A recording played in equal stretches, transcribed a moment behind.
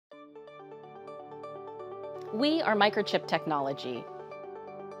We are Microchip technology.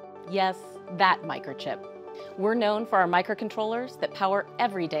 Yes, that microchip. We're known for our microcontrollers that power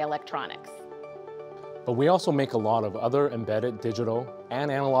everyday electronics. But we also make a lot of other embedded digital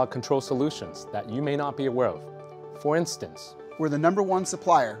and analog control solutions that you may not be aware of. For instance, we're the #1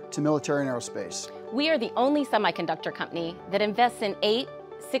 supplier to military and aerospace. We are the only semiconductor company that invests in 8,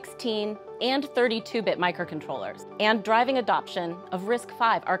 16, and 32-bit microcontrollers and driving adoption of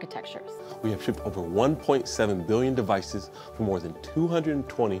RISC-V architectures. We have shipped over 1.7 billion devices for more than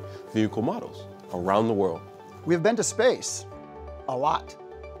 220 vehicle models around the world. We have been to space. A lot.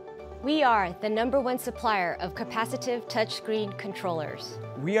 We are the #1 supplier of capacitive touchscreen controllers.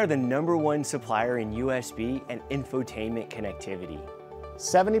 We are the #1 supplier in USB and infotainment connectivity.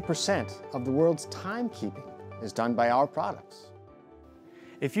 70% of the world's timekeeping is done by our products.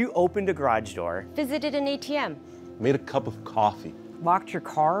 If you opened a garage door, visited an ATM, made a cup of coffee, locked your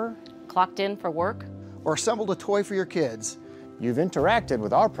car, clocked in for work, or assembled a toy for your kids, you've interacted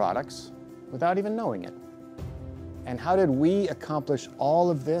with our products without even knowing it. And how did we accomplish all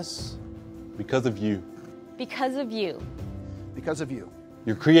of this? Because of you. Because of you. Because of you.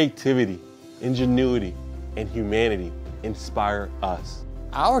 Your creativity, ingenuity, and humanity inspire us.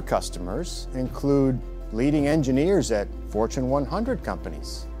 Our customers include leading engineers at Fortune 100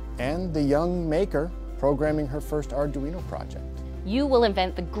 companies and the young maker programming her first Arduino project. You will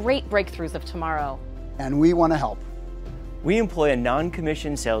invent the great breakthroughs of tomorrow. And we want to help. We employ a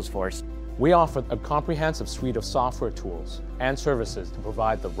non-commissioned sales force. We offer a comprehensive suite of software tools and services to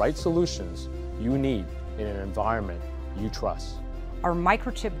provide the right solutions you need in an environment you trust. Our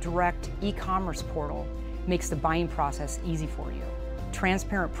Microchip Direct e-commerce portal makes the buying process easy for you.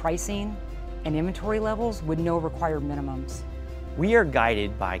 Transparent pricing and inventory levels with no required minimums. We are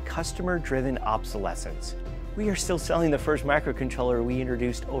guided by customer-driven obsolescence. We are still selling the first microcontroller we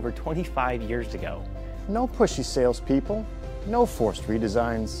introduced over 25 years ago. No pushy salespeople, no forced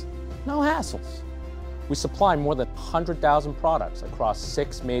redesigns, no hassles. We supply more than 100,000 products across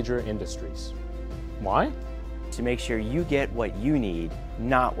 6 major industries. Why? To make sure you get what you need,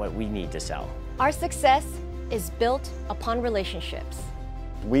 not what we need to sell. Our success is built upon relationships.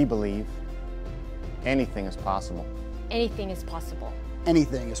 We believe anything is possible. Anything is possible.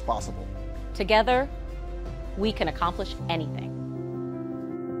 Anything is possible. Together, we can accomplish anything.